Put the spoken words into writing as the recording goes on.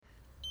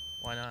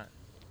Why not?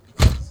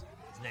 It's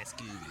nice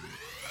good.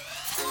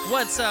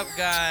 What's up,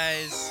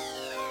 guys?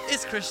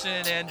 It's Christian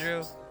and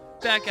Andrew,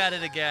 back at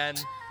it again.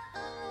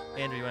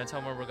 Andrew, you want to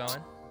tell them where we're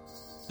going?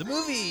 The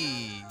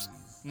movies.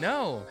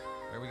 No.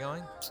 Where are we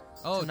going?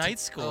 Oh, Night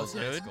School, to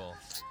Night dude. School.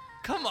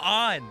 Come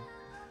on.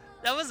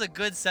 That was a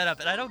good setup,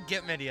 and I don't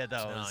get many of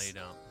those. No, you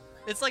don't.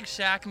 It's like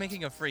Shaq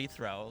making a free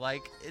throw.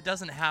 Like, it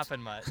doesn't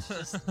happen much.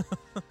 Just,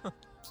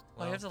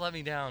 Well, you have to let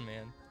me down,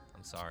 man.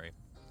 I'm sorry.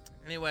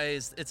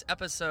 Anyways, it's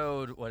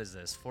episode, what is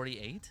this,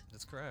 48?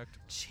 That's correct.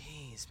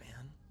 Jeez,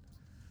 man.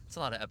 It's a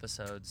lot of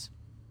episodes.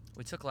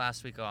 We took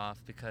last week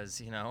off because,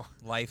 you know,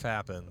 Life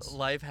happens.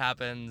 life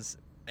happens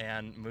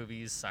and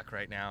movies suck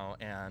right now,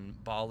 and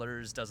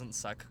Ballers doesn't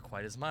suck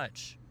quite as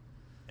much.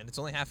 And it's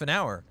only half an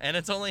hour. And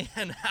it's only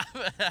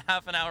a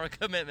half an hour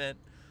commitment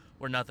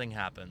where nothing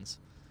happens.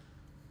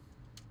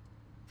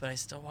 But I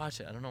still watch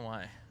it. I don't know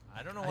why.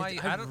 I don't know why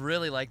I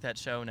really like that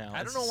show now.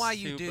 I don't know why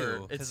you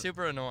do, It's 'cause-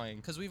 super annoying.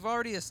 Because we've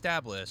already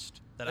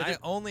established that I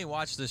only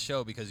watch this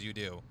show because you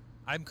do.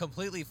 I'm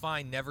completely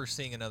fine never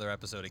seeing another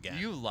episode again.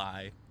 You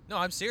lie. No,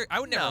 I'm serious. I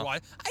would never No.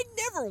 watch. I'd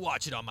never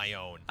watch it on my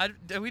own.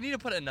 Do we need to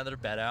put another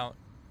bet out?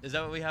 Is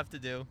that what we have to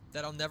do?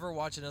 That I'll never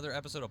watch another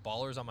episode of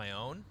Ballers on my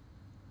own.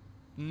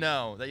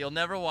 No, that you'll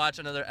never watch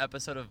another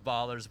episode of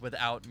Ballers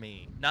without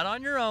me. Not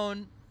on your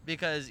own,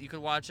 because you could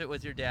watch it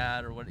with your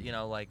dad or what, you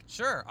know, like.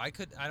 Sure, I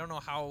could. I don't know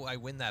how I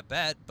win that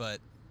bet, but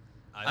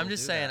I'm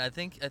just saying. that.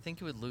 I think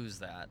you would lose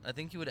that. I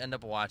think you would end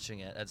up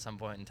watching it at some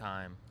point in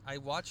time. I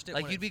watched it.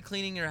 Like when you'd be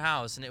cleaning your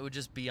house and it would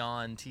just be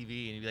on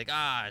TV and you'd be like,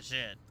 ah,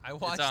 shit. I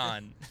watched it's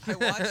on. I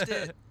watched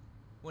it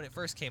when it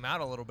first came out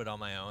a little bit on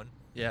my own,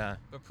 Yeah.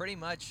 but pretty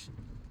much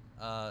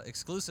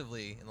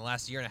exclusively in the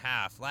last year and a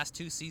half, last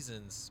 2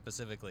 seasons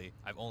specifically,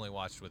 I've only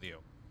watched with you.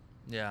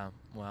 Yeah.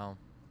 Well,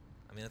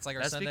 I mean, it's like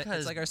our That's Sunday. because-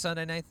 It's like our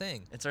Sunday night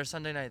thing. it's our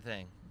Sunday night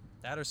thing.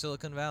 That or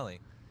Silicon Valley.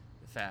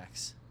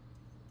 Facts.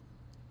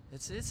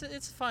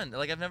 It's fun.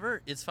 Like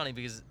it's funny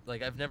because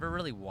like I've never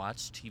really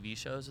watched TV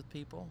shows with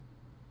people.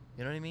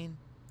 You know what I mean?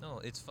 No,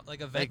 it's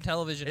like event Like,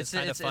 television is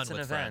kind of fun it's an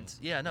with event. friends.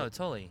 Yeah, no,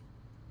 totally.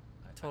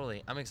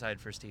 Totally. I'm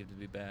excited for Steve to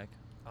be back.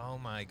 Oh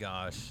my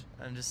gosh,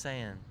 I'm just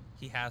saying.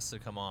 he has to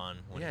come on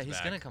when Yeah, he's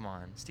back. gonna come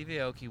on. Steve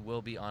Aoki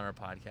will be on our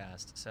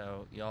podcast,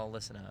 so y'all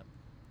listen up.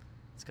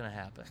 It's gonna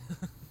happen.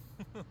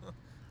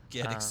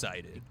 Get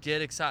excited.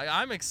 Get excited.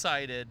 I'm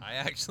excited. I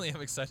actually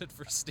am excited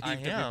for Steve I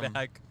to be am.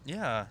 back.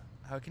 Yeah.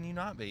 How can you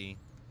not be?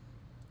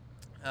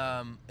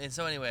 And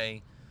so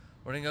anyway,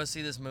 we're gonna go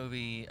see this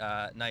movie,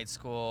 Night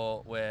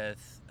School,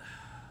 with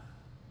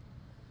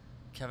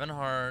Kevin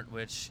Hart,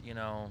 which, you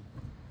know,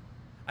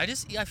 I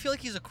feel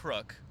like he's a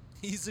crook.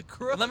 He's a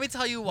crook. Let me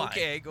tell you why.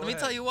 Okay, go Let ahead.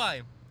 me tell you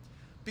why.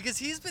 Because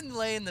he's been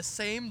laying the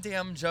same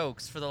damn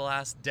jokes for the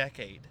last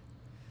decade.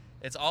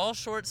 It's all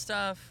short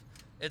stuff.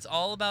 It's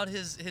all about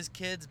his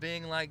kids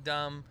being like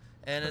dumb,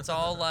 and it's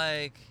all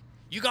like,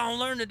 you gonna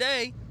learn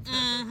today.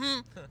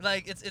 Mm-hmm.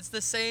 Like it's the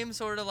same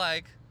sort of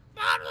like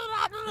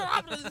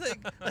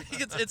thing. Like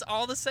it's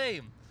all the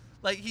same.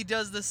 Like he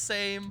does the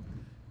same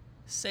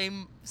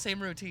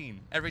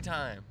routine every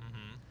time.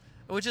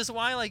 Mm-hmm. Which is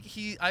why like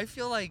I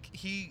feel like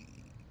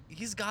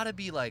he's got to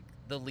be like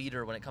the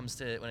leader when it comes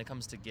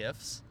to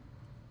gifts.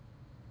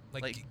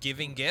 Like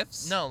giving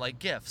gifts? No, like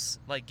gifts,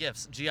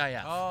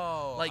 GIF.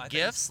 Oh, like I think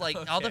gifts, so. like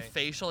all the Okay.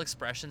 facial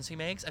expressions he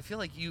makes. I feel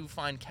like you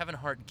find Kevin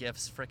Hart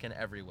gifs freaking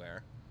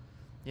everywhere.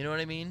 You know what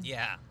I mean?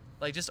 Yeah.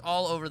 Like just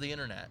all over the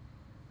internet.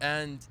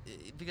 And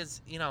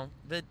because, you know,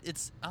 but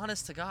it's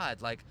honest to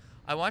God, like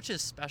I watch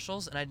his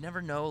specials and I'd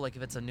never know like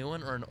if it's a new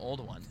one or an old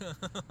one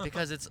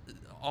because it's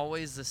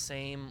always the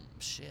same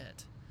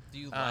shit. Do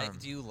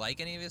you like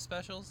any of his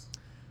specials?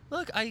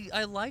 Look,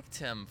 I liked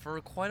him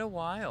for quite a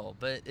while,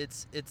 but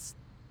it's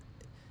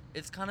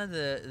kind of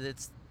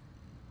it's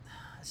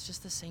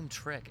just the same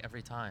trick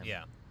every time.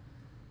 Yeah.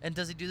 And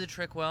does he do the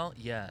trick well?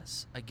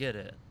 Yes, I get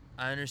it.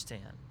 I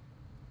understand.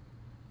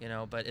 You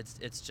know, but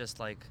it's just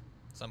like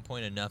At some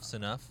point, enough's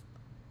enough.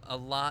 a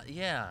lot.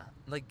 Yeah,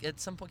 like at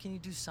some point, can you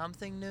do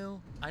something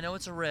new? I know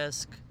it's a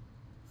risk.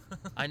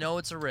 I know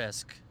it's a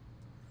risk.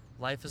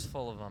 Life is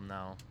full of them,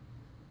 though.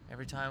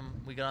 Every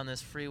time we get on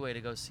this freeway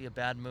to go see a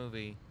bad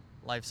movie,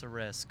 life's a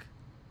risk.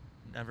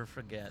 Never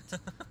forget.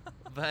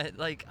 But,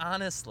 like,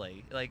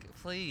 honestly, like,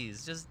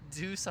 please, just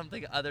do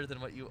something other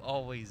than what you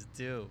always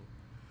do.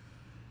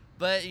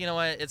 But, you know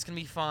what? It's going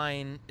to be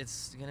fine.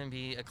 It's going to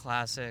be a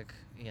classic,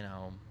 you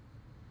know,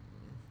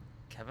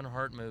 Kevin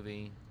Hart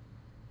movie.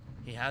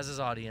 He has his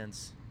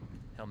audience.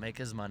 He'll make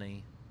his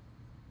money.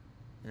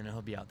 And then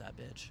he'll be out that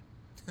bitch.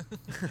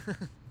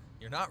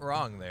 You're not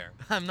wrong there.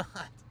 I'm not.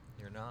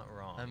 You're not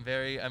wrong. I'm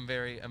very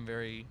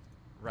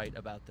right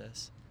about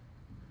this.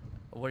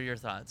 What are your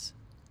thoughts?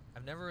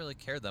 I've never really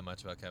cared that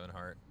much about Kevin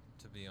Hart,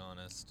 to be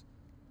honest.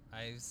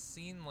 I've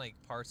seen like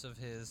parts of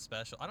his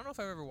special. I don't know if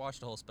I've ever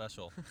watched a whole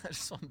special. I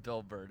just want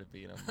Bill Burr to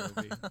be in a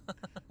movie.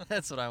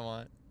 That's what I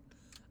want.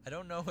 I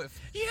don't know if.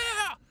 Yeah,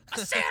 a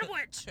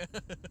sandwich.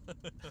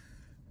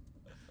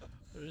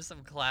 There's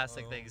some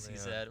classic Oh, things he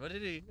man. said. What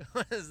did he?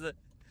 What is the?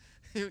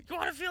 You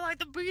want to feel like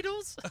the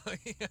Beatles? Oh,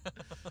 yeah.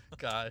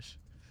 Gosh.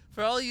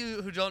 For all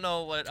you who don't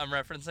know what I'm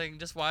referencing,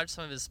 just watch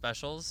some of his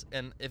specials,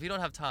 and if you don't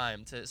have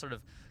time to sort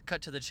of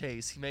cut to the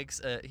chase,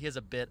 he has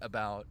a bit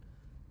about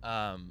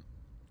um,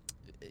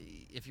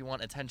 if you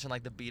want attention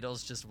like the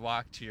Beatles, just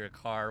walk to your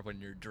car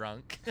when you're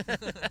drunk,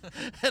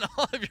 and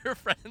all of your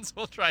friends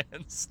will try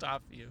and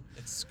stop you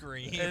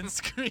And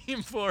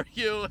scream for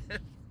you, and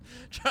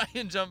try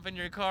and jump in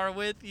your car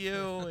with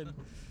you,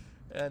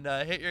 and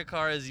hit your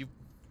car as you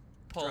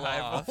pull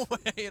drive off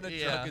away in a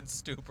drunken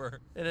stupor.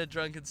 In a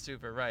drunken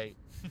stupor, right?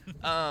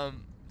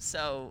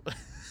 So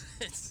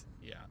it's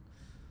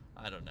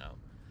I don't know,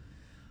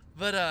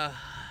 but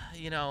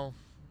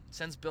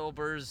since Bill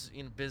Burr's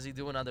busy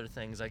doing other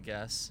things, I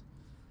guess,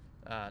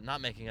 not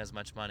making as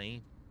much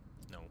money.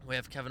 No. We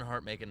have Kevin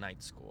Hart making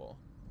Night School.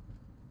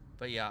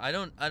 But yeah, I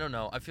don't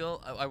know.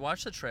 I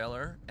watched the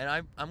trailer, and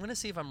I'm gonna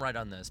see if I'm right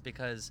on this,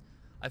 because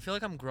I feel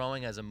like I'm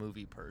growing as a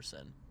movie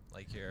person.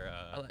 Like you're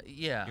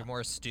more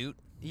astute.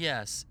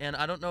 Yes, and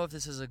I don't know if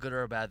this is a good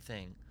or a bad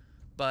thing,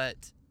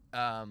 but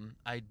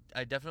I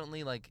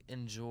definitely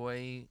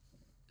enjoy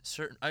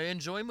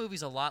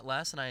movies a lot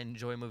less, and I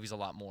enjoy movies a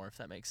lot more, if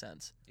that makes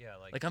sense. Yeah,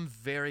 like I'm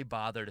very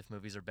bothered if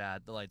movies are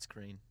bad. The light's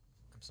green.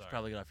 I'm sorry.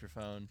 Probably get off your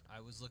phone.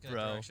 I was looking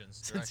Bro. at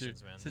directions.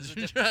 Directions, man. It's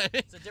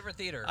It's a different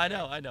theater. I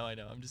know.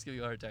 I'm just giving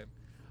you a hard time.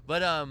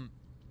 But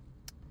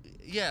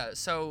yeah.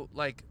 So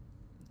like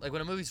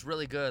when a movie's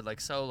really good, like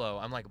Solo,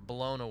 I'm like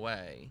blown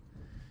away,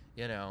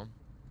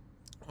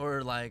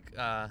 or like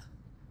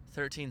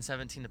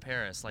 13-17 to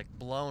Paris, like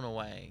blown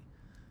away.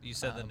 You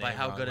said the name by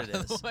how wrong, good it by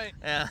is. the way.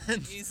 And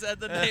You said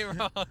the name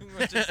wrong,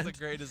 which is the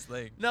greatest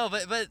thing. No,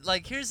 but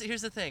like here's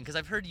the thing, because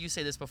I've heard you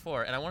say this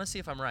before, and I want to see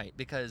if I'm right,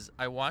 because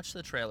I watched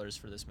the trailers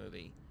for this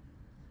movie,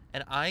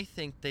 and I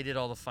think they did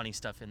all the funny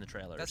stuff in the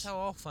trailers. That's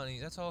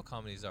all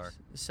comedies are.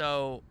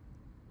 So,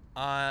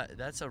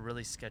 that's a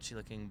really sketchy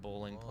looking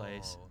bowling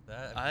place.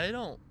 I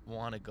don't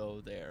want to go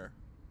there.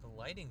 The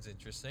lighting's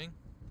interesting.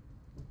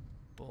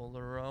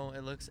 Bolero,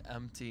 it looks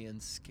empty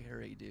and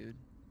scary, dude.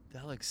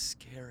 That looks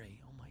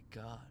scary. Oh my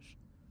gosh.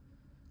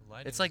 The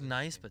lighting It's like is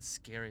nice interesting. but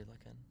scary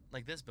looking.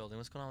 Like this building.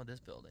 What's going on with this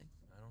building?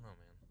 I don't know,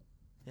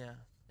 man. Yeah.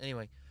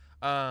 Anyway,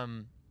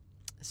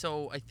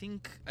 so I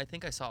think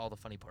I saw all the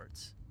funny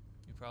parts.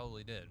 You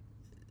probably did.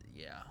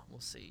 Yeah,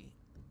 we'll see.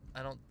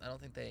 I don't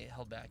think they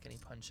held back any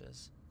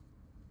punches.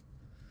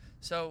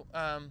 So,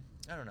 I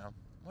don't know.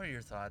 What are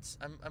your thoughts?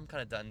 I'm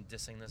kind of done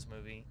dissing this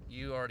movie.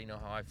 You already know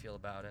how I feel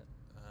about it.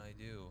 I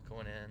do.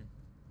 Going in.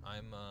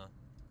 I'm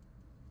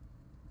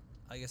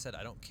like I said,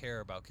 I don't care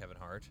about Kevin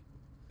Hart.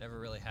 Never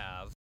really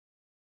have.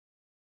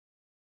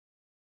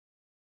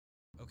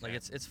 Okay. Like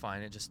it's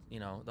fine. It just,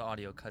 the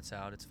audio cuts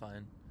out. It's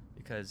fine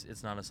because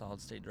it's not a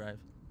solid state drive.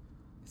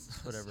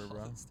 It's whatever,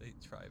 bro. Solid state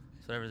drive.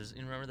 So whatever.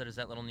 You remember there's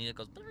that little needle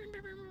that goes.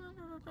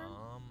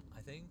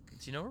 I think.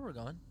 Do you know where we're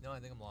going? No, I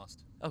think I'm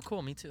lost. Oh,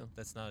 cool. Me too.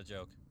 That's not a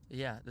joke.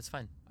 Yeah, that's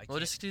fine. I We'll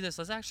can't- just do this.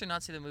 Let's actually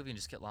not see the movie and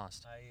just get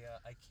lost.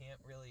 I can't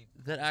really.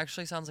 That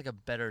actually sounds like a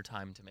better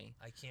time to me.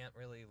 I can't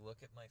really look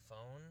at my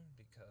phone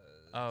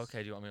because. Oh,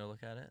 okay. Do you want me to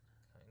look at it?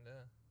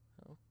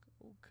 Kinda.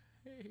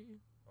 Okay.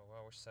 Oh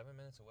wow, we're 7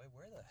 minutes away.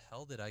 Where the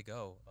hell did I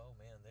go? Oh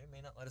man, they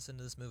may not let us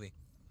into this movie.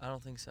 I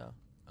don't think so.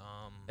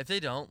 Um. If they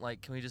don't,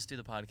 can we just do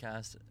the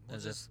podcast We'll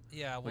as just,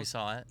 if we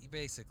saw it?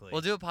 Basically.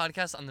 We'll do a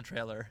podcast on the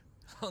trailer.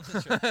 On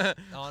the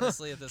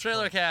honestly, at this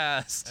trailer point,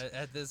 cast.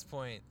 At this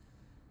point,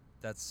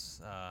 that's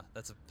a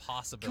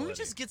possibility. Can we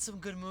just get some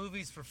good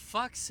movies for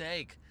fuck's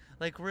sake?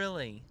 Like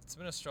really? It's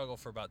been a struggle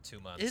for about 2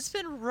 months. It's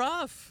been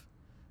rough.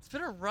 It's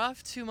been a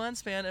rough 2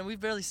 months, man, and we've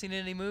barely seen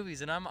any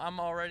movies, and I'm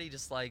already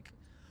just like,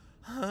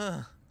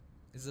 huh.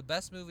 Is the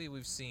best movie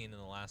we've seen in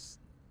the last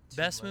 2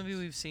 Best months movie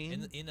we've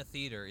seen in a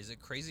theater? Is it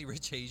Crazy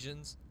Rich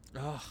Asians?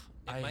 Oh,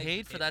 I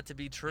hate for that to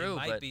be true, It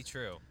might but be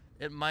true.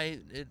 It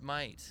might.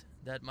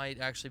 That might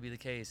actually be the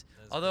case.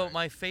 That's Although correct.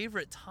 my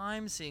favorite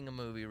time seeing a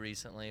movie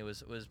recently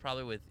was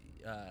probably with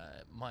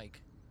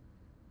Mike.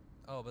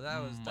 Oh, but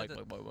that was that's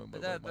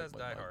Die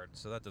Mike. Hard,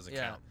 so that doesn't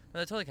Yeah, count. no,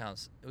 that totally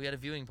counts. We had a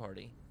viewing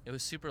party. It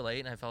was super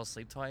late, and I fell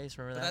asleep twice.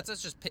 Remember But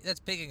that?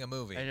 that's picking a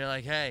movie. And you're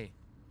like, hey,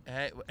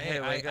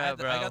 wake I up,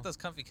 bro. got those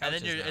comfy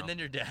couches and then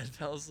your dad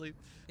fell asleep.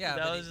 Yeah,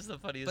 that but was just the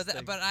funniest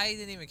thing. But I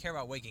didn't even care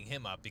about waking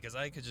him up because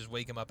I could just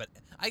wake him up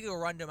I could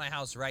run to my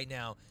house right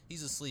now.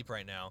 He's asleep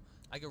right now.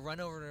 I could run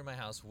over to my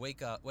house,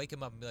 wake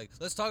him up, and be like,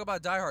 "Let's talk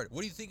about Die Hard.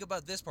 What do you think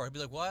about this part?" He'd be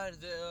like, "What?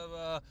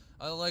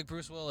 I like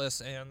Bruce Willis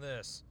and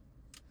this,"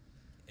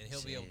 and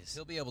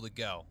he'll be able to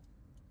go.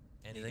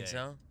 You think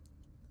so?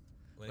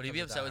 Would he be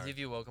upset with you if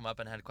you woke him up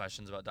and had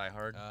questions about Die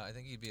Hard? I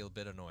think he'd be a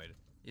bit annoyed.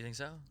 You think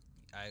so?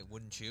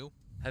 Wouldn't you?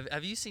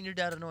 Have you seen your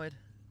dad annoyed?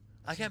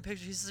 I can't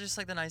picture. He's just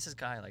like the nicest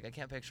guy. Like I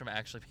can't picture him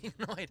actually being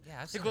annoyed.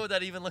 Yeah, like what would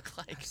that even look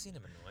like? I've seen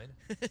him annoyed.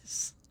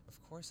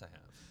 Of course I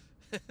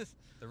have.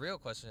 The real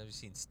question: have you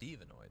seen Steve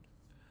annoyed?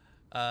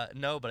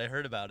 No, but I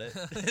heard about it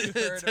You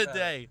heard today. About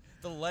it.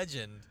 The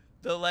legend.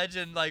 The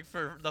legend, like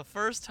for the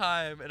first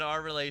time in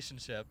our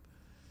relationship.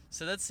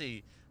 So let's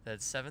see.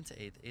 That's 7th to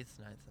 8th, 8th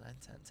to 9th, 9th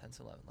to 10th, 10th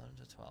to 11th,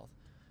 11th to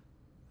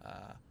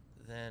 12th.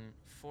 Then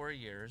 4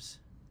 years,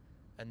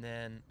 and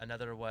then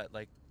another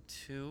 2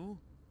 2.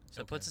 So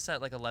it Okay. puts us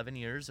at like 11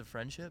 years of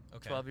friendship.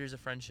 Okay. 12 years of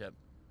friendship.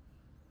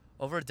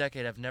 Over a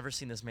decade, I've never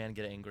seen this man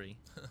get angry.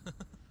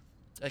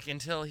 Like,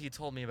 until he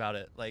told me about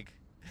it. Like,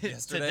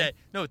 Yesterday? today.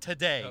 No,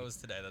 today. That was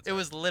today. That's It right.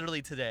 was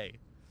literally today.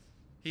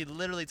 He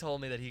literally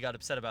told me that he got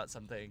upset about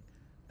something.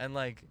 And,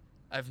 like,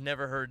 I've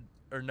never heard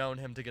or known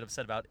him to get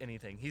upset about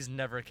anything. He's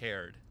never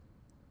cared.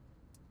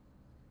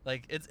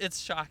 Like, it's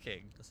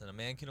shocking. Listen, a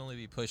man can only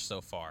be pushed so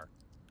far.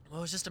 Well,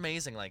 it was just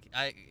amazing. Like,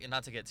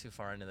 not to get too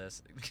far into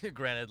this.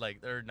 Granted,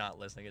 like, they're not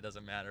listening. It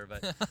doesn't matter.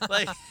 But,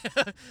 like,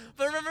 but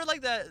remember,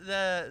 like,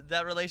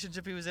 that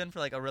relationship he was in for,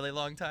 like, a really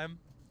long time?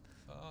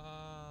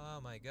 Oh,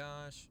 my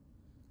gosh.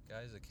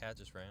 Guys, a cat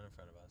just ran in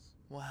front of us.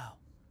 Wow.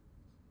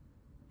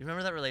 You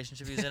remember that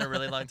relationship he was in a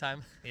really long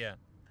time? Yeah.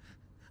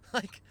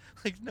 like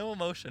no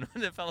emotion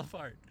when it fell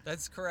apart.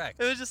 That's correct.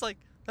 It was just like,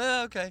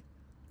 okay.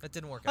 That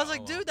didn't work out. I was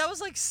like, Oh, well. dude, that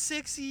was like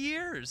 6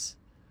 years.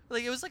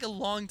 Like, it was like a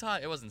long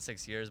time. It wasn't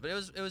 6 years, but it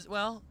was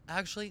well,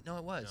 actually, no,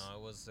 it was. No,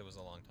 it was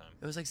a long time.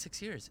 It was like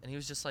 6 years. And he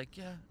was just like,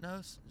 yeah, no,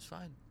 it's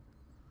fine.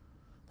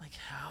 Like,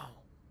 how?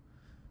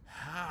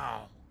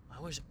 I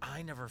wish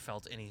I never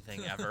felt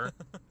anything ever.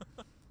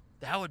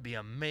 That would be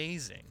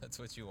amazing. That's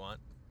what you want?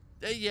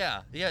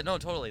 Yeah, no,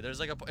 totally. There's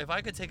like if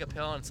I could take a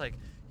pill and it's like,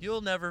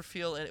 you'll never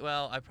feel it.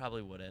 Well, I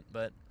probably wouldn't,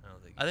 but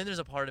I think there's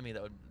a part of me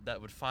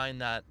that would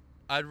find that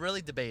I'd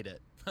really debate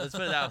it. Let's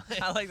put it that way.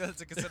 I like that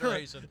it's a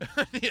consideration.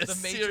 The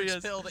matrix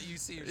pill that you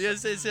see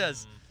yourself.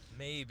 Yes.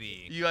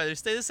 Maybe. You either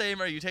stay the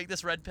same or you take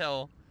this red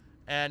pill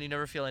and you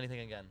never feel anything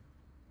again.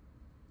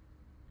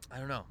 I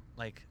don't know.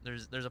 Like,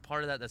 there's a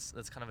part of that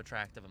that's kind of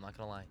attractive, I'm not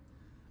going to lie.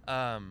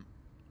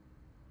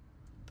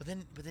 But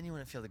then you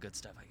wouldn't feel the good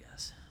stuff, I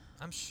guess.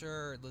 I'm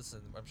sure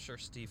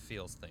Steve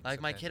feels things.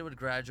 Like, my okay? kid would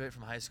graduate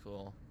from high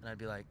school, and I'd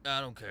be like,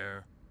 I don't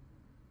care.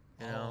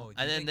 You know? Oh,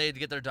 And then they'd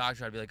get their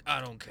doctorate, I'd be like,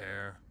 I don't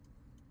care.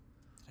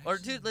 Or,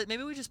 dude,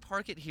 maybe we just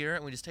park it here,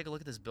 and we just take a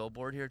look at this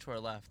billboard here to our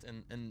left,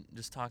 and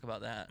just talk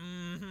about that.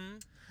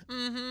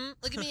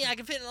 Look at me, I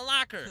can fit in the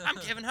locker. I'm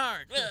Kevin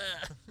Hart.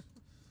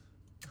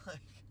 Like,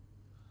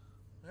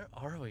 where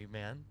are we,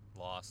 man?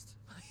 Lost.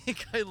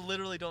 Like, I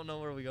literally don't know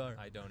where we are.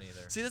 I don't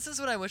either. See, this is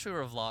what I wish we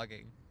were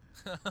vlogging.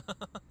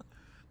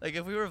 Like,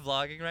 if we were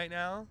vlogging right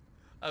now,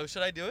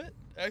 should I do it?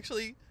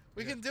 Actually,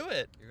 we can do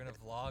it. You're gonna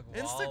vlog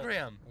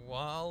Instagram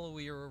while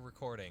we were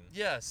recording.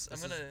 Yes,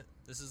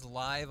 This is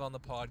live on the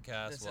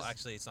podcast. Well, is-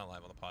 actually, it's not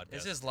live on the podcast.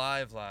 It's just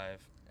live.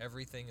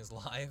 Everything is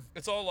live.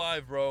 It's all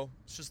live, bro.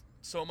 It's just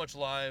so much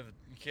live,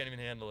 you can't even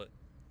handle it.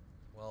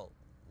 Well,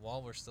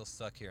 while we're still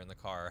stuck here in the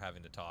car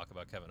having to talk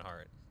about Kevin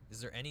Hart,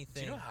 is there anything?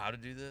 Do you know how to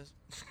do this?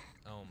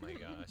 Oh my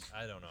gosh,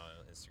 I don't know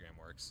how Instagram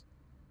works.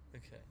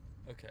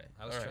 Okay.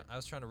 I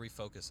was trying to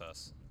refocus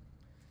us.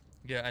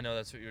 Yeah, I know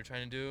that's what you were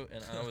trying to do,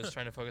 and I was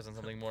trying to focus on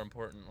something more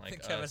important,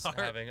 like Kevin us Hart.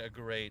 having a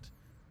great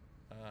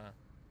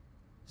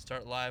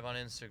start live on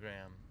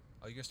Instagram.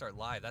 Oh, you're gonna start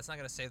live. That's not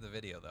gonna save the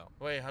video though.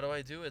 Wait, how do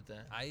I do it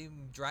then?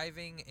 I'm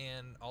driving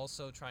and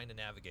also trying to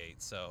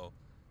navigate, so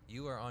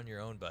you are on your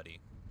own, buddy.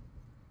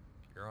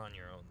 You're on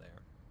your own there.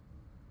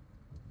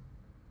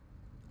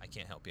 I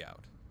can't help you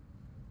out.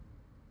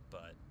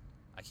 But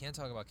I can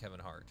talk about Kevin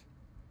Hart.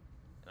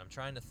 And I'm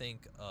trying to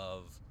think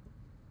of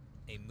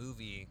a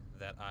movie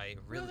that I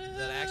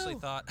actually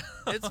thought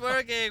It's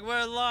working.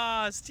 We're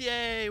lost.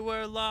 Yay,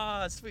 we're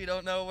lost. We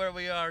don't know where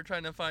we are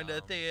trying to find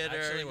a theater.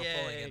 Actually, we're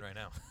pulling Yay. in right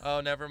now.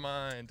 Oh, never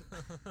mind.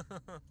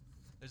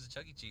 There's a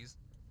Chuck E. Cheese.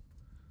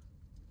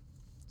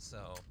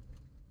 So,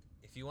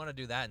 if you want to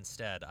do that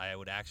instead, I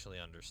would actually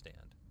understand.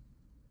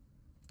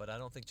 But I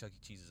don't think Chuck E.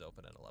 Cheese is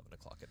open at 11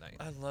 o'clock at night.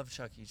 I love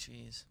Chuck E.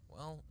 Cheese.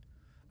 Well,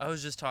 I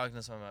was just talking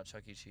to someone about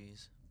Chuck E.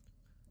 Cheese.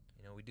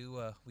 you know,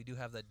 we do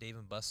have that Dave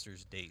and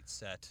Buster's date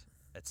set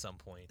at some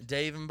point.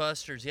 Dave and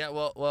Buster's. Yeah,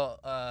 well,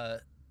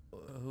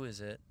 who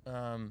is it?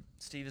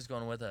 Steve is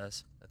going with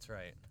us. That's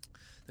right.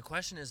 The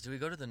question is, do we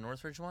go to the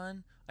Northridge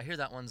one? I hear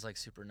that one's like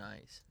super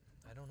nice.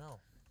 I don't know.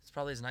 It's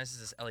probably as nice as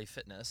this LA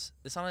Fitness.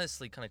 This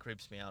honestly kind of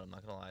creeps me out, I'm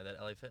not going to lie.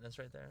 That LA Fitness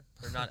right there.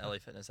 Or not LA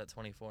Fitness, at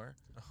 24.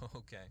 Oh,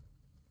 okay.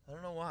 I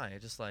don't know why. I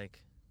just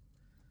like,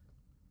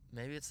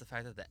 maybe it's the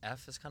fact that the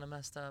F is kind of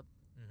messed up.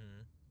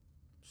 Mm-hmm.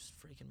 Just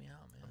freaking me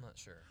out, man. I'm not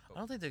sure. I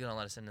don't think they're going to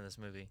let us into this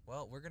movie.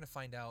 Well, we're going to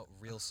find out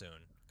real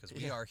soon because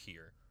we Yeah. are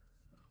here.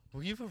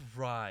 We've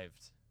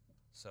arrived.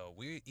 So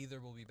we either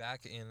will be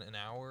back in an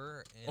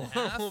hour and a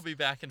Or half. we'll be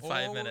back in or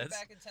 5 we'll be minutes.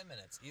 back in 10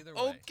 minutes. Either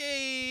way.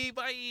 Okay,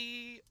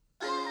 bye.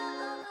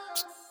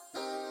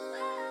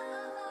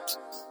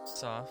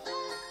 It's off.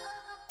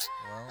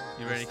 Well,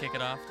 You ready to kick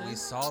it off, dude? We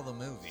saw the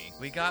movie.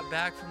 We got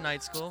back from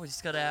night school. We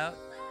just got out.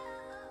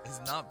 It's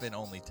not been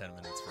only 10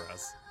 minutes for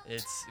us.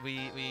 It's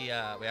we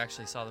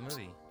actually saw the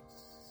movie.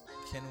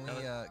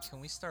 Can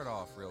we start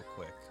off real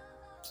quick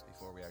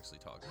before we actually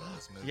talk about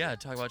this movie? Yeah,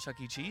 talk about Chuck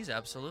E. Cheese.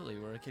 Absolutely,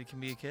 where a kid can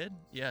be a kid.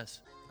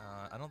 Yes,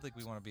 I don't think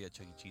we want to be at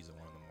Chuck E. Cheese at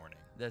 1 in the morning.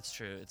 that's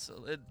true.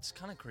 It's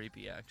kind of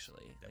creepy,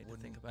 actually. To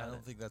think about I don't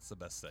it. think that's the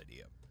best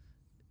idea.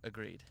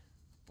 Agreed.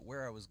 But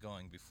where I was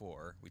going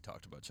before we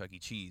talked about Chuck E.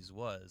 Cheese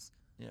was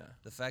Yeah.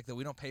 the fact that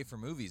we don't pay for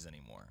movies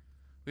anymore.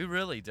 We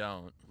really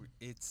don't.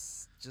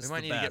 It's just We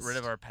might the need to get rid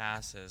of best. our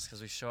passes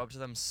because we show up to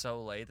them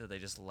so late that they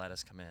just let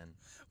us come in.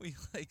 We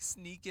like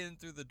sneak in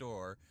through the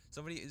door.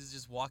 Somebody is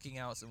just walking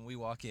out, and we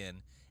walk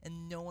in,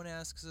 and no one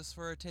asks us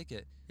for a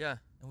ticket, Yeah.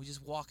 and we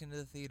just walk into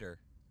the theater.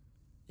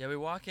 Yeah, we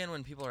walk in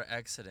when people are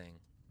exiting.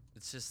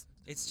 It's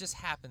Just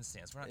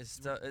happenstance. We're not. it's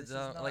This is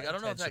not like I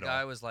don't know if that intentional.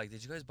 guy was like,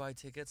 "Did you guys buy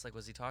tickets?" Like,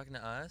 was he talking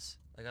to us?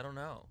 Like, I don't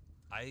know.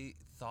 I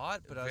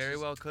thought, but I was Very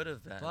just- well could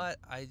have been. But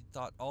I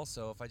thought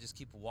also, if I just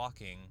keep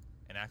walking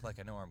and act like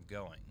I know where I'm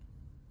going,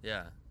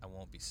 yeah, I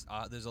won't be.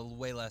 There's a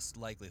way less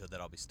likelihood that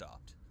I'll be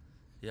stopped.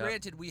 yeah.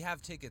 Granted, we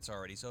have tickets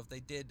already, so if they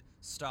did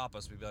stop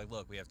us, we'd be like,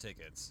 "Look, we have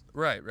tickets."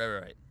 Right.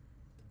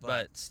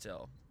 But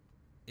still.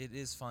 It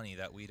is funny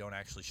that we don't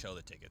actually show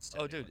the tickets to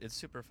Oh, anyone. dude, it's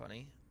super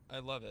funny. I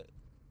love it.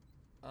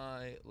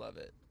 I love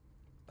it.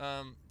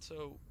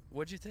 So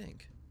what'd you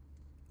think?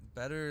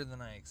 Better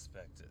than I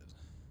expected.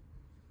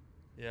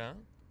 Yeah.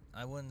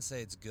 I wouldn't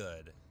say it's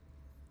good,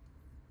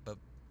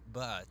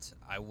 but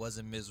I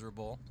wasn't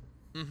miserable,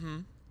 Mm-hmm.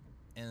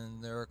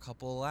 and there were a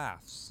couple of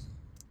laughs.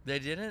 They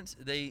didn't.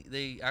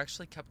 They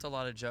actually kept a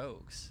lot of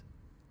jokes.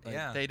 Like,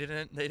 Yeah. They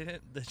didn't.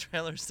 The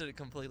trailers didn't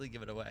completely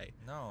give it away,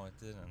 No, it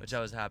didn't. which I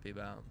was happy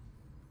about.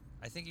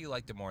 I think you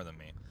liked it more than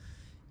me.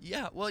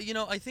 Yeah, well,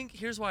 I think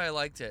here's why I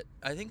liked it.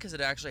 I think because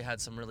it actually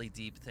had some really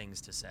deep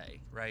things to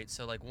say, right?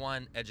 So, like,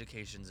 one,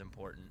 education's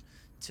important.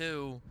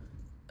 Two,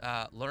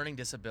 learning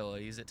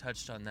disabilities. It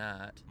touched on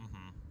that,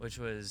 Mm-hmm. which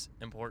was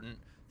important.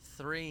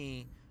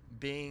 Three,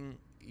 being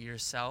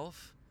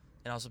yourself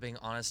and also being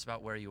honest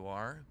about where you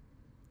are.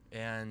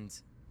 And,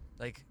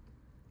 like,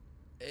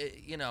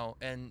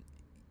 and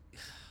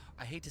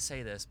I hate to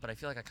say this, but I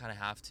feel like I kind of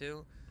have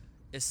to,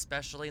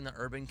 especially in the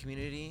urban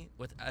community,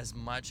 with as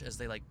much as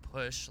they, like,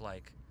 push,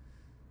 like,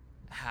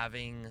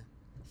 having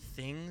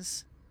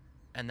things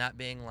and that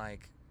being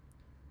like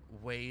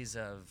ways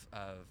of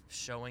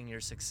showing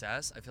your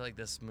success. I feel like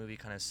this movie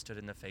kind of stood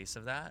in the face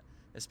of that,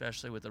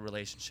 especially with the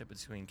relationship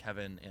between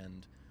Kevin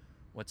and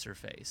what's her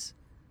face.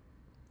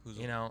 Who's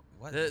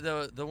what?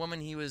 The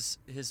woman he was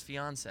his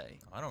fiance.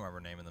 I don't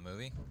remember naming the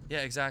movie. Yeah,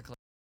 exactly.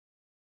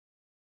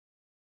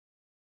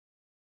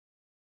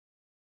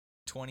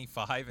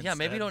 25. Yeah,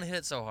 maybe instead? don't hit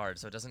it so hard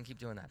so it doesn't keep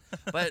doing that.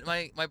 But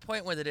my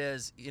point with it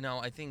is,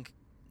 I think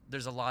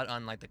there's a lot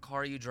on like the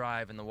car you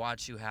drive and the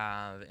watch you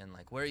have and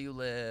like where you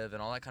live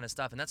and all that kind of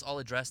stuff, and that's all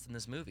addressed in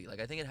this movie. Like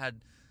I think it had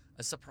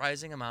a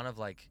surprising amount of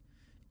like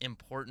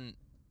important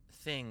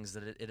things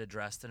that it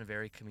addressed in a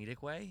very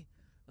comedic way,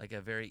 like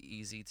a very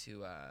easy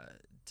to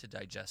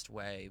digest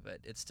way, but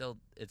it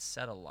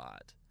said a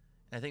lot.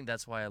 And I think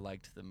that's why I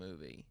liked the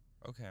movie.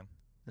 Okay.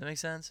 Does that make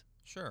sense?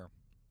 Sure.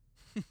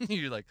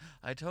 You're like,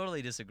 I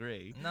totally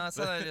disagree. No, it's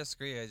not that I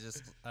disagree.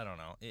 I don't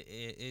know.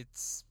 It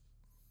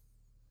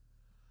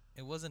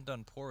wasn't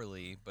done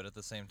poorly, but at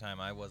the same time,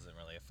 I wasn't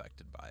really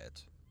affected by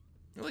it.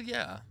 Well,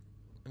 yeah.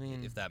 I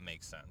mean, If that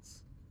makes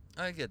sense.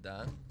 I get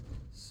that.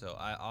 So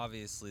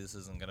obviously this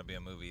isn't gonna be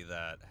a movie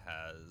that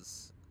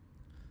has.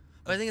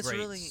 But I think it's great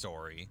really-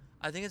 story.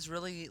 I think it's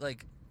really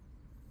like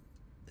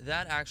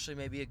that actually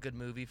may be a good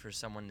movie for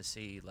someone to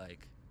see.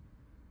 Like,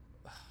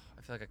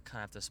 I feel like I kind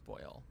of have to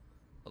spoil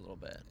a little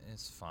bit.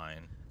 It's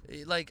fine.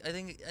 Like, I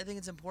think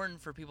it's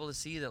important for people to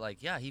see that,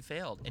 like, yeah, he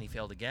failed, and he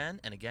failed again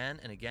and again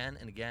and again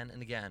and again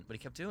and again, but he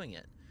kept doing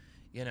it,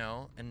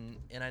 And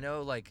I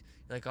know, like,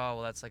 oh,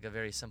 well, that's like a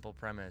very simple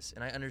premise,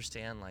 and I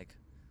understand like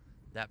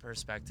that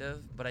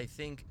perspective, but I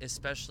think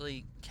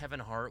especially Kevin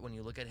Hart, when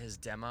you look at his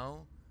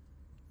demo,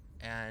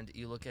 and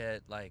you look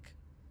at like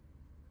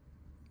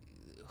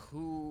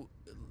who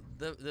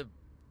the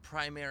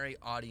primary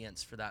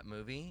audience for that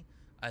movie,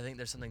 I think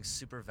there's something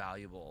super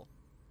valuable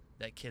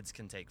that kids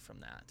can take from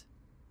that,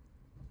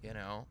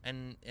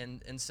 and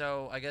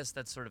so I guess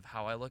that's sort of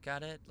how I look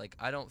at it. Like,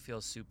 I don't feel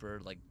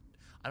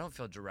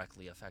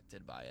directly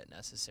affected by it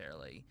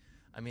necessarily.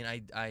 I mean,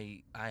 I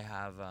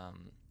have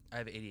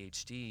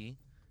ADHD,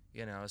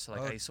 so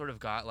like Oh. I sort of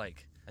got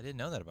like. I didn't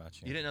know that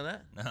about you. You didn't know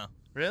that? No.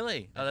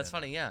 Really? I Oh, that's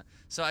didn't. funny. Yeah.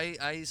 So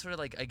I sort of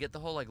like, I get the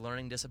whole like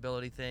learning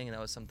disability thing, and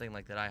that was something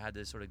like that I had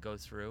to sort of go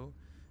through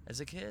as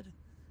a kid.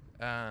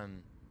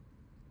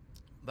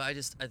 But I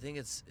think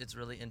it's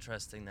really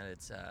interesting that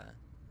it's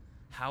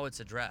how it's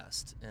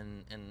addressed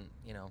and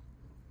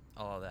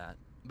all of that.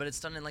 But it's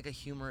done in like a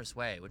humorous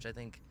way, which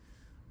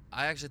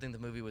I actually think the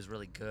movie was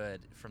really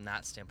good from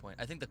that standpoint.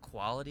 I think the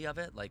quality of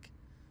it, like,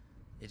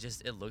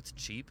 it looked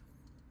cheap,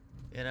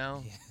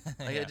 Yeah.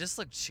 like Yeah. it just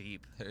looked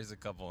cheap. There's a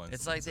couple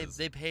It's like instances.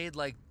 they paid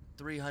like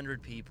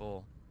 300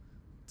 people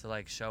to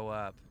like show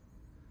up,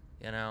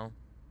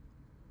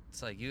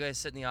 It's like, you guys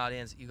sit in the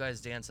audience, you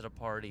guys dance at a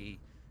party,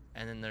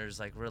 and then there's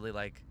like really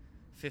like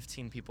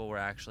 15 people were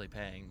actually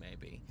paying,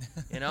 maybe.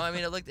 I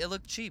mean, it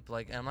looked cheap.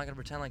 Like, and I'm not gonna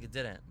pretend like it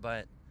didn't,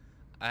 but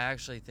I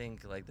actually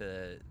think like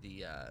the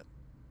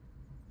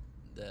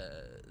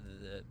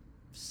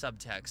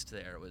subtext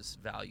there was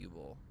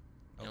valuable.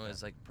 It Okay.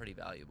 was like pretty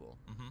valuable.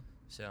 Mm-hmm.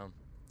 So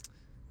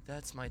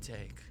that's my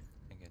take.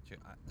 I get you.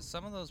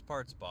 Some of those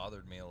parts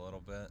bothered me a little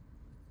bit.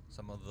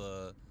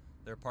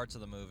 There are parts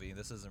of the movie,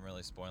 this isn't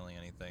really spoiling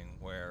anything,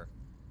 where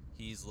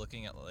he's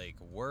looking at like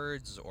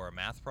words or a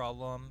math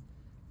problem,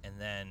 and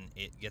then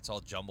it gets all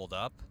jumbled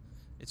up.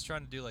 It's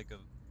trying to do like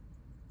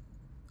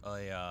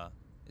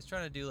it's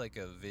trying to do like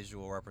a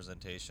visual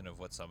representation of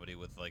what somebody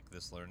with like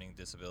this learning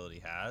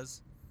disability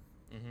has.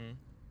 Mm-hmm.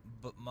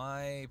 But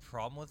my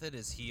problem with it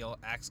is he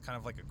acts kind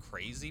of like a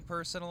crazy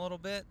person a little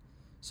bit.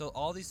 So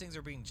all these things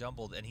are being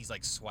jumbled, and he's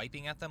like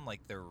swiping at them like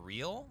they're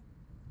real.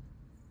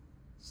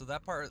 So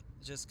that part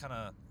just kind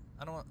of,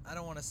 I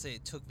don't want to say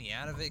it took me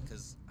out of it,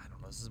 because I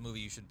don't know, this is a movie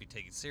you shouldn't be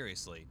taking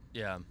seriously.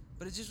 Yeah.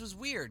 But it just was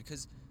weird,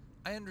 because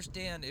I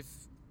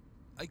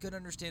could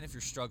understand if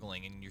you're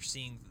struggling and you're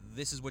seeing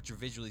this is what you're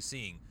visually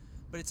seeing,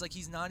 but it's like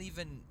he's not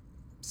even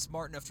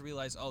smart enough to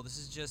realize, oh, this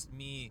is just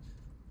me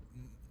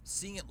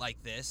seeing it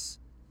like this.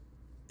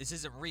 This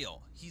isn't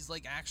real. He's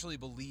like actually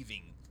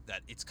believing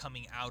that it's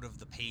coming out of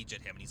the page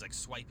at him, and he's like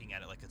swiping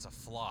at it like it's a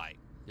fly.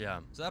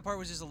 Yeah. So that part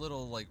was just a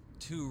little like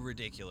too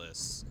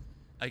ridiculous.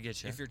 I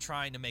get you. If you're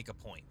trying to make a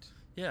point.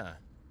 Yeah.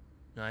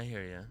 No, I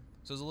hear you.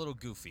 So it was a little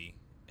goofy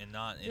and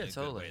not in a good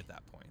totally. way at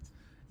that point.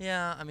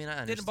 Yeah, I mean, I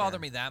understand. Didn't bother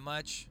me that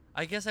much.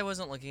 I guess I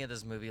wasn't looking at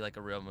this movie like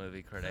a real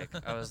movie critic.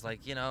 I was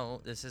like,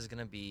 this is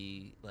gonna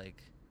be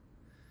like,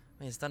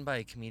 I mean, it's done by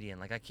a comedian.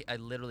 Like, I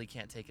literally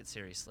can't take it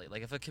seriously.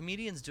 Like, if a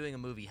comedian's doing a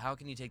movie, how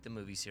can you take the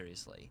movie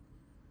seriously?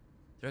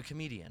 They're a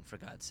comedian, for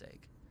God's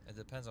sake. It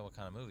depends on what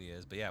kind of movie it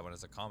is, but yeah, when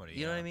it's a comedy.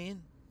 You know what I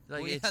mean?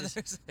 Like, Well,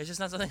 it's just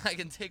not something I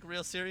can take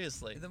real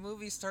seriously. The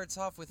movie starts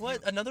off with What?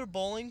 him- Another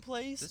bowling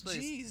place? This place,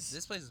 Jeez.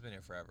 this place has been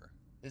here forever.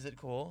 Is it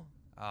cool?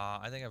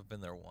 I think I've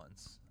been there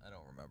once. I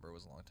don't remember. It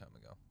was a long time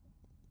ago.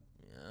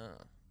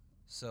 Yeah.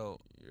 So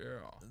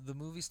Yeah. the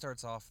movie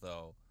starts off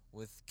though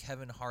with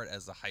Kevin Hart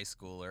as a high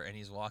schooler, and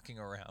he's walking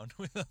around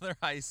with other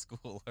high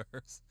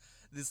schoolers.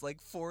 This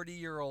like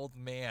 40-year-old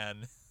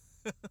man.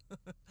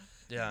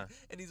 Yeah.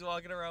 And he's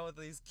walking around with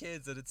these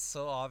kids, and it's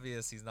so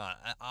obvious he's not.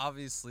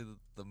 Obviously,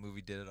 the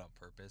movie did it on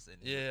purpose, and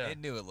Yeah. it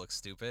knew it looked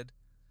stupid.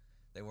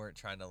 They weren't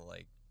trying to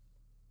like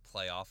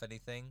play off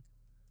anything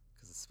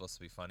because it's supposed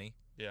to be funny.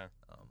 Yeah.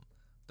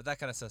 But that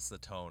kind of sets the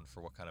tone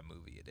for what kind of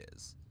movie it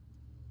is,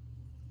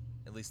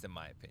 at least in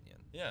my opinion.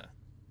 Yeah.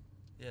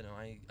 Yeah, no,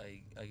 I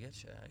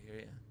get you. I hear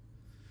you.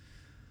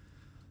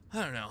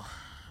 I don't know.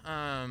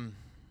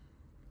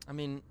 I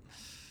mean,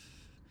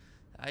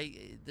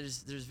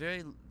 there's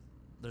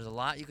a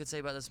lot you could say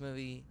about this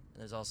movie, and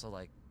there's also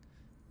like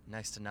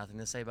next to nothing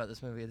to say about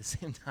this movie at the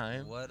same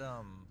time. What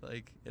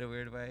Like in a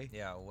weird way.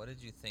 Yeah, what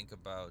did you think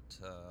about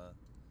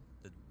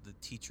the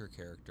teacher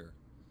character?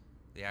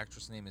 The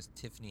actress name is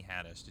Tiffany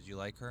Haddish. Did you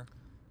like her?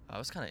 I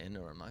was kind of into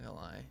her. I'm not gonna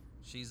lie.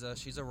 She's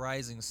a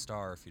rising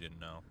star, if you didn't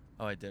know.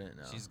 Oh, I didn't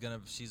know.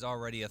 She's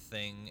already a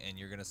thing, and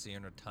you're gonna see her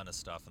in a ton of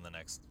stuff in the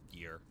next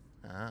year.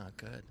 Ah,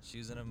 good. She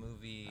was in a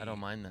movie. I don't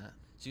mind that.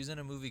 She was in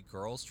a movie,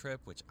 Girls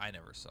Trip, which I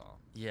never saw.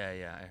 Yeah,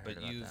 I heard But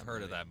about you've that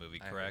heard movie. of that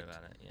movie, I correct? heard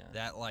about it, yeah.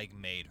 That like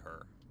made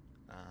her.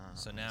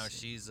 So I now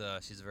see. she's a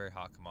very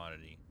hot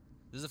commodity.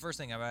 This is the first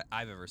thing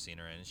I've ever seen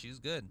her in, and she's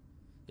good.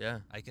 Yeah.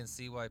 I can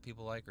see why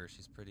people like her.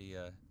 She's pretty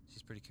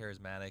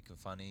charismatic and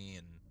funny,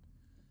 and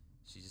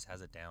she just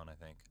has it down. I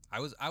think I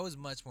was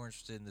much more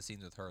interested in the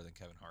scenes with her than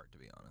Kevin Hart, to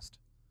be honest.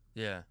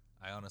 Yeah.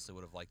 I honestly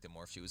would have liked it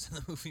more if she was in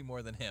the movie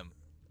more than him.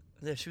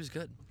 Yeah, she was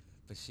good.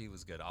 But she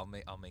was good. I'll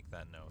make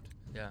that note.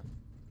 Yeah.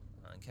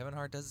 And Kevin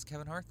Hart does his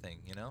Kevin Hart thing,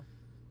 you know.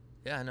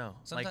 Yeah, I know.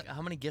 Like, Someti-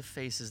 how many GIF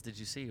faces did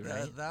you see,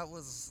 right? That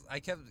was. I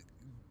kept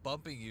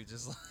bumping you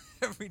just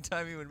every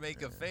time you would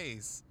make a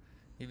face.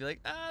 You'd be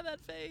like, that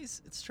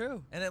face. It's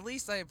true. And at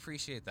least I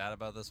appreciate that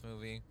about this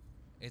movie.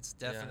 It's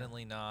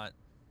definitely not,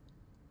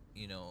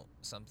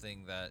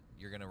 something that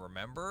you're gonna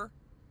remember,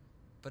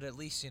 but at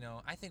least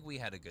I think we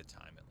had a good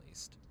time. At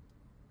least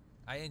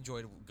I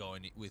enjoyed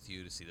going with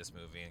you to see this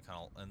movie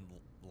and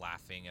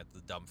laughing at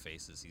the dumb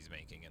faces he's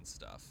making and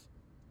stuff.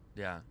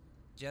 Yeah.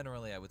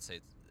 Generally, I would say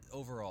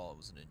overall it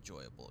was an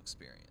enjoyable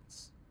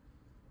experience,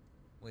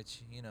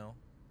 which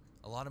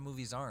a lot of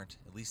movies aren't,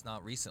 at least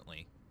not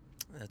recently.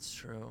 That's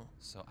true.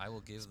 So I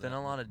will give. It's been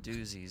a lot of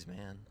doozies,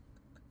 man.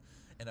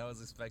 And I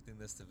was expecting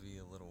this to be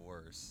a little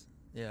worse.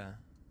 Yeah.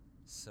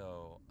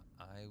 So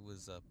I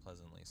was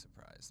pleasantly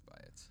surprised by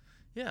it.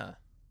 Yeah.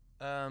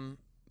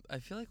 I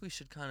feel like we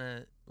should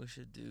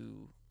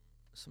do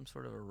some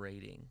sort of a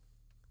rating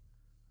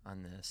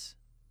on this.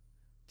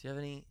 Do you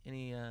have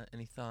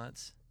any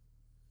thoughts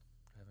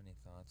Have any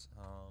thoughts?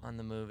 on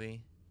the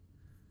movie?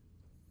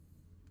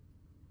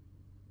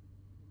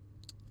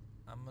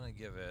 I'm gonna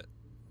give it.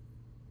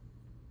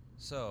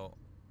 So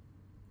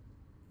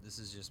this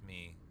is just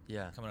me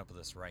Yeah. coming up with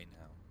this right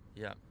now.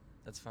 Yeah.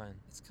 That's fine.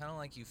 It's kind of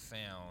like you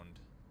found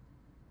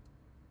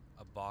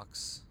a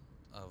box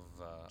of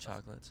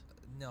Chocolates.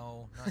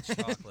 No, not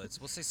chocolates.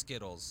 We'll say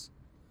Skittles.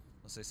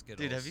 We'll say Skittles.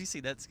 Dude, have you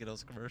seen that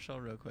Skittles commercial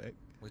real quick?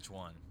 Which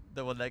one?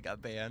 The one that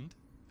got banned?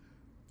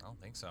 I don't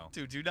think so.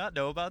 Dude, do you not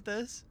know about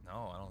this?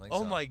 No, I don't think so.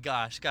 Oh my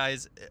gosh,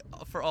 guys.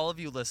 For all of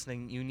you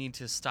listening, you need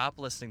to stop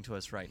listening to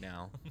us right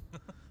now.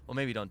 Well,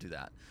 maybe don't do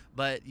that.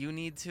 But you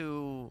need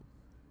to,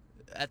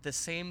 at the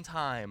same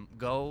time,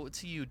 go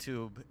to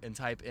YouTube and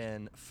type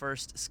in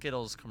first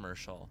Skittles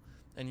commercial.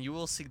 and you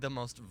will see the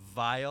most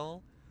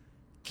vile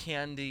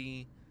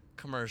candy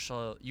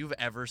commercial you've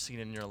ever seen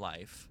in your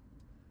life.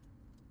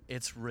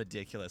 It's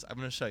ridiculous. I'm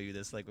gonna show you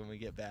this like when we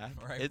get back.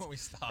 Right when we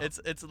stop.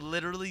 It's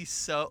literally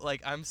so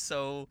like I'm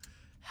so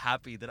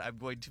happy that I'm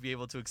going to be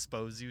able to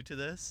expose you to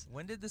this.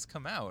 When did this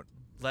come out?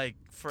 Like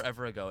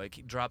forever ago,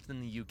 it dropped in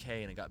the UK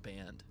and it got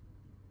banned.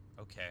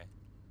 Okay.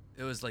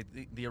 It was like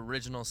the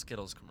original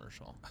Skittles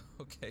commercial.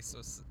 Okay,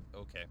 so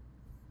okay.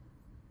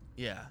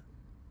 Yeah.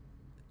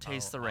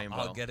 Taste the rainbow.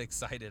 I'll get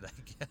excited, I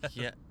guess.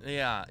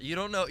 Yeah. You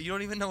don't know. You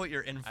don't even know what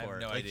you're in for. I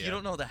have no like, idea. You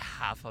don't know the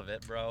half of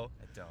it, bro.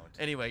 I don't.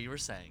 Anyway, you were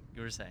saying.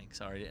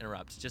 Sorry to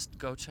interrupt. Just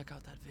go check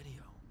out that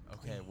video.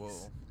 Okay, please.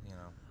 well, you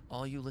know.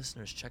 All you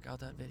listeners, check out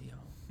that video.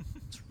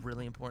 It's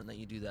really important that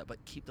you do that,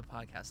 but keep the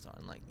podcast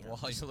on. Like, you know,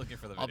 While you're looking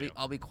for the video.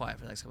 I'll be quiet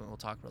for the next couple. We'll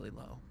talk really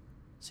low,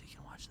 so you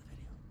can watch the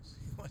video.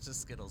 Watch the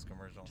Skittles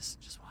commercial.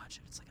 Just watch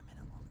it. It's like a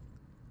minute long.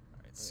 All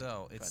right,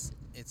 so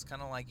it's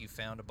kind of like you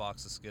found a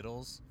box of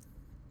Skittles,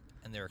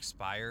 and they're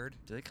expired.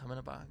 Do they come in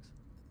a box?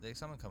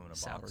 Some come in a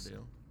Sour box.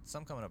 do.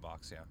 Some come in a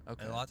box, yeah.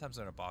 Okay. And a lot of times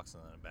they're in a box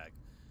and then in a bag.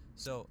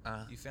 So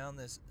you found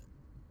this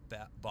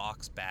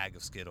box bag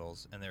of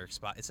Skittles, and they're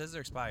expired. It says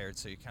they're expired,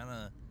 so you kind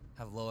of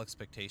have low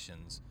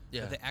expectations.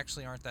 Yeah. But they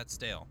actually aren't that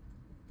stale.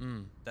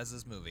 That's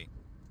this movie.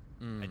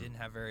 I didn't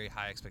have very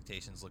high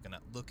expectations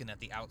looking at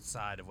the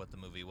outside of what the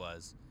movie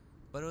was,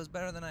 but it was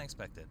better than I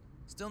expected.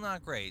 Still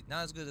not great,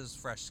 not as good as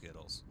fresh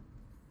Skittles,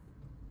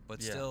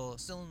 but still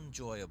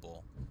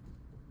enjoyable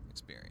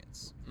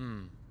experience.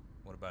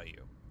 What about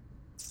you?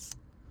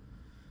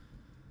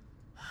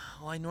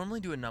 Well, I normally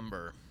do a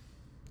number.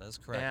 That is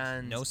correct.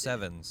 And no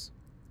sevens.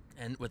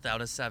 And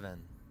without a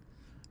 7.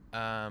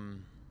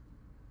 And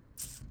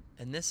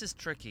this is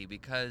tricky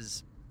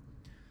because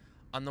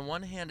on the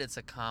one hand it's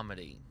a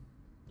comedy.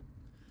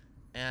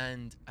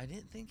 And I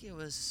didn't think it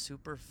was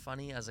super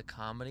funny as a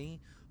comedy,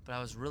 but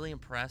I was really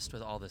impressed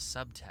with all the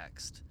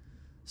subtext.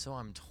 So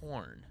I'm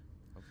torn.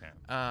 Okay.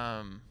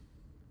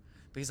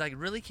 Because I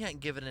really can't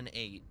give it an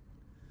 8.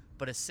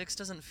 But a 6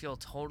 doesn't feel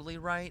totally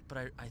right, but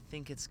I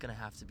think it's going to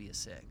have to be a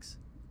 6.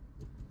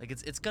 Like,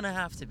 it's going to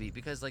have to be,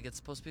 because, like, it's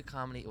supposed to be a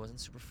comedy. It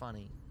wasn't super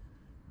funny.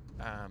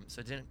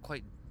 So it didn't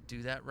quite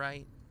do that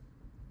right.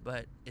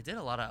 But it did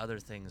a lot of other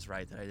things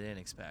right that I didn't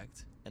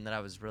expect and that I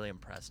was really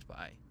impressed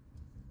by.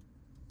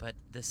 But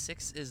the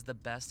 6 is the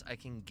best I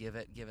can give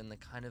it, given the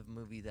kind of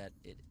movie that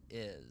it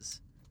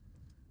is.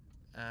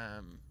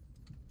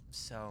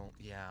 So,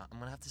 yeah, I'm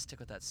going to have to stick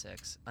with that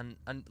 6.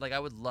 Like, I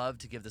would love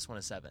to give this one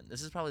a 7.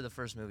 This is probably the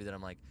first movie that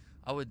I'm like,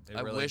 I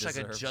really wish I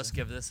could deserves just it.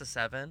 give this a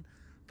 7.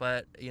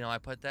 But, you know, I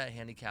put that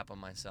handicap on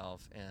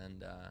myself,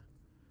 and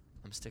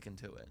I'm sticking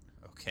to it,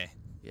 Okay.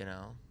 you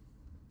know?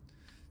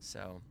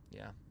 So,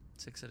 yeah,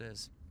 6 it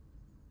is.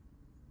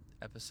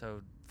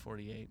 Episode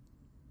 48.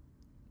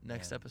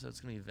 Next Man. episode's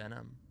going to be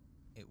Venom.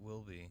 It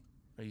will be.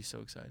 Are you so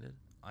excited?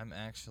 I'm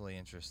actually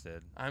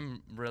interested.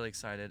 I'm really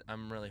excited.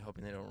 I'm really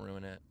hoping they don't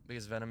ruin it,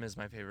 because Venom is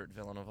my favorite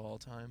villain of all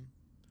time.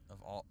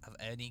 Of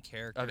any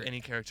character. Of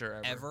any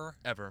character ever.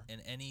 Ever.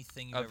 In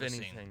anything you've Of ever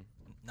anything. seen.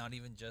 Not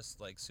even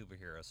just like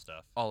superhero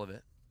stuff. All of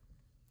it.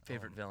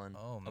 Favorite villain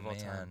Oh of man, all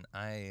time.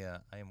 I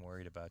am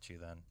worried about you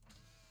then.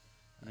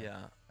 Yeah.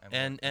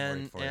 I'm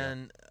worried for you.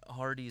 And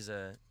Hardy's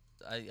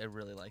I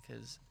really like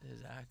his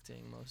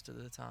acting most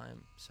of the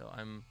time. So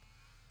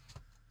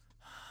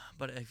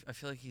but I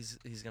feel like he's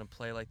gonna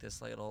play like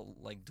this little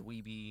like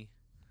dweeby,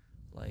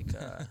 like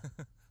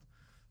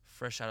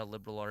fresh out of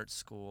liberal arts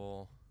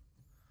school,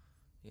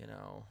 you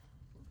know,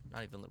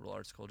 not even liberal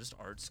arts school, just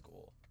art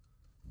school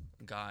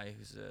guy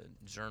who's a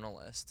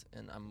journalist,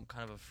 and I'm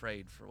kind of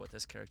afraid for what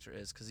this character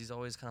is, because he's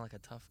always kind of like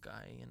a tough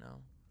guy, you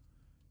know,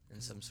 in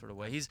some sort of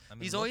way. He's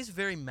always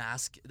very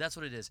that's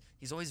what it is.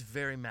 He's always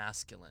very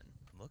masculine.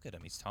 Look at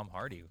him. He's Tom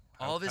Hardy.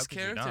 All of his how could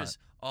you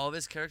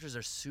not? characters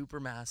are super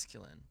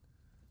masculine.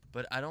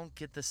 But I don't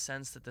get the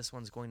sense that this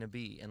one's going to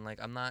be. And, like,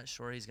 I'm not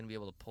sure he's going to be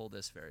able to pull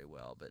this very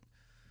well. But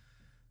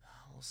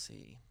we'll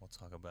see. We'll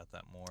talk about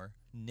that more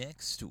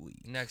next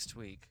week. Next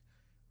week,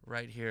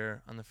 right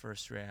here on the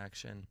First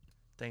Reaction.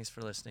 Thanks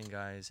for listening,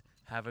 guys.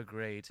 Have a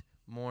great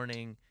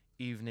morning,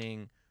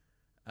 evening,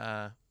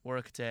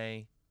 work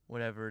day,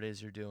 whatever it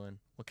is you're doing.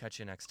 We'll catch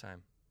you next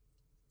time.